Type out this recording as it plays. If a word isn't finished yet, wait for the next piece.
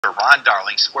Ron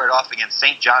Darling squared off against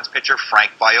St. John's pitcher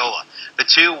Frank Viola. The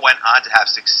two went on to have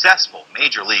successful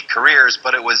major league careers,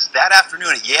 but it was that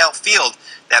afternoon at Yale Field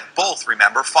that both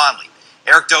remember fondly.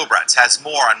 Eric Dobratz has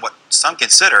more on what some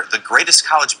consider the greatest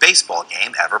college baseball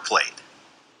game ever played.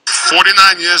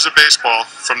 49 years of baseball,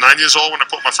 from 9 years old when I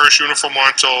put my first uniform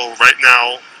on till right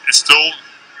now, it's still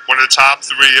one of the top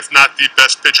three, if not the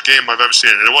best pitch game I've ever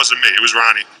seen. And it wasn't me, it was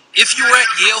Ronnie. If you were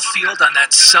at Yale Field on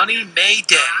that sunny May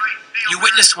day, you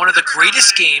witnessed one of the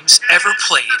greatest games ever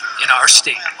played in our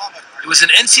state. It was an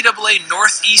NCAA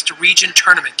Northeast Region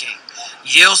tournament game.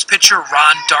 Yale's pitcher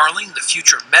Ron Darling, the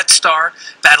future Met star,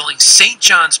 battling St.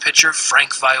 John's pitcher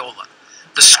Frank Viola.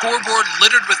 The scoreboard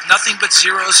littered with nothing but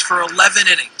zeros for 11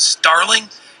 innings. Darling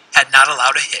had not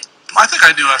allowed a hit. I think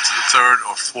I knew after the third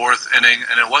or fourth inning,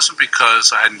 and it wasn't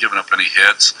because I hadn't given up any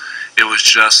hits. It was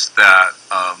just that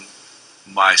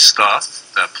my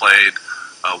stuff that played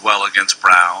well against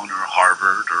Brown or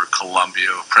Harvard or Columbia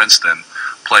or Princeton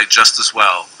played just as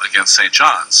well against St.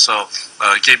 John's. So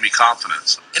it gave me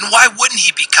confidence. And why wouldn't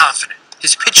he be confident?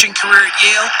 His pitching career at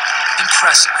Yale,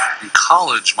 impressive. In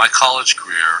college, my college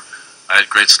career, I had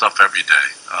great stuff every day.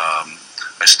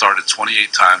 I started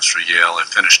 28 times for Yale. I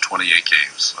finished 28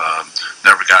 games.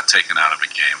 Never got taken out of a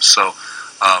game. So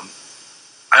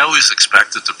I always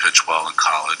expected to pitch well in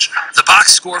college. The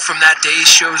box score from that day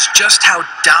shows just how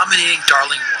dominating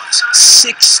Darling was.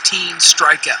 16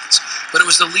 strikeouts. But it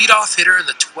was the leadoff hitter in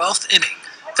the 12th inning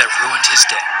that ruined his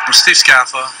day. Steve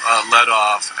Scaffa led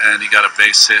off, and he got a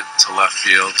base hit to left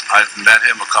field. I've met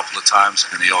him a couple of times,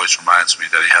 and he always reminds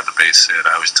me that he had the base hit.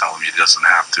 I always tell him he doesn't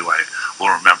have to. I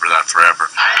will remember that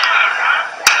forever.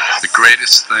 The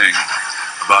greatest thing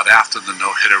about after the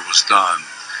no-hitter was done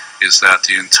is that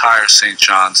the entire St.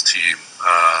 John's team,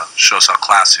 shows how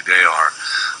classy they are,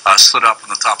 stood up on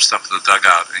the top step of the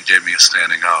dugout and gave me a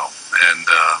standing O. And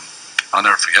I'll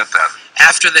never forget that.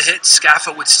 After the hit,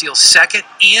 Scaffa would steal second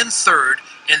and third,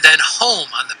 and then home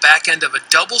on the back end of a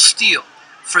double steal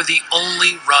for the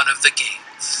only run of the game.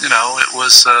 You know, it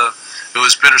was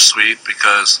bittersweet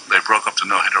because they broke up the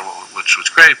no-hitter, which was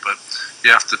great, but you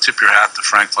have to tip your hat to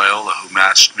Frank Viola, who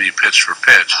matched me pitch for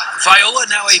pitch. Viola,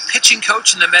 now a pitching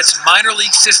coach in the Mets minor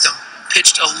league system,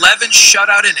 pitched 11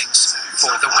 shutout innings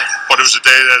for the win. But it was a day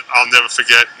that I'll never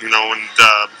forget,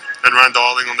 and Ron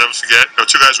Darling will never forget.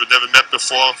 Two guys we'd never met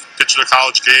before, pitching a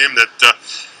college game that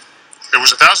it was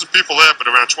 1,000 people there, but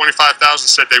around 25,000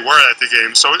 said they were at the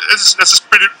game. So that's a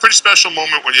pretty special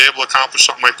moment when you're able to accomplish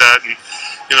something like that. And,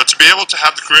 to be able to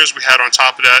have the careers we had on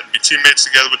top of that and be teammates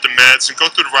together with the Mets and go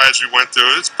through the rides we went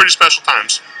through, it's pretty special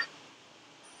times.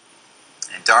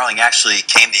 And Darling actually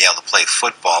came to Yale to play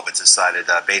football, but decided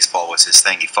baseball was his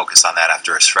thing. He focused on that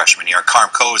after his freshman year. Carm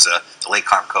Koza, the late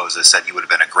Carm Koza, said he would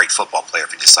have been a great football player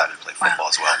if he decided to play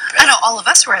football as well. I know all of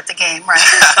us were at the game, right?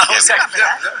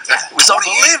 It was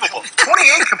unbelievable.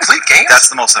 28 complete games? That's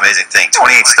the most amazing thing.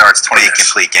 28 starts, 28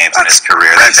 complete games in his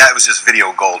career. That was just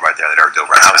video gold right there that Eric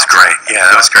Dobratz. That was great. Yeah,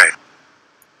 that was great.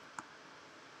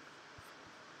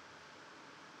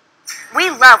 We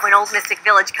love when Old Mystic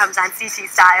Village comes on CC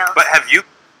Style. But have you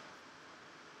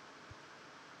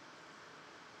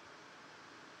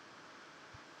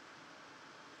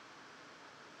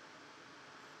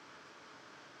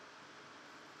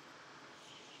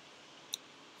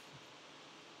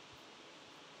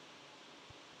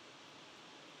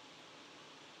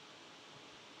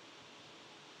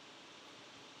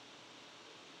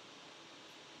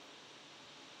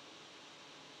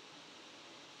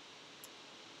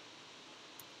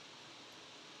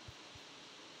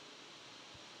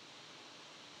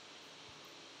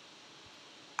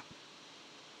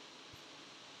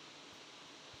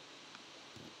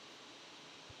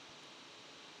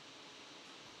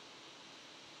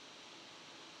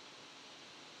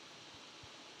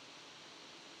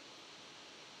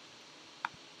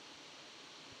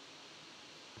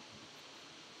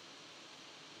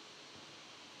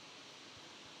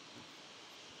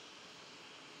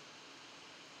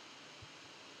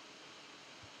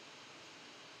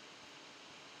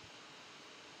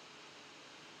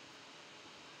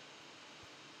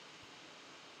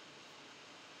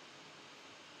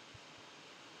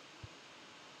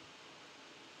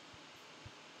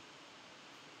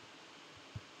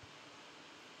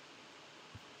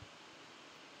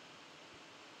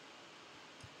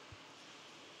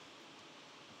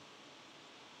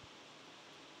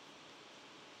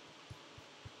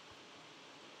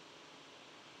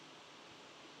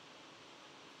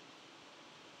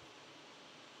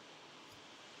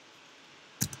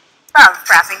love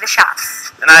browsing the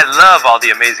shops. And I love all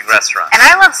the amazing restaurants. And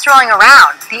I love strolling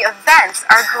around. The events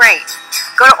are great.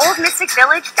 Go to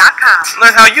oldmysticvillage.com.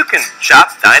 Learn how you can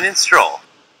shop, dine, and stroll.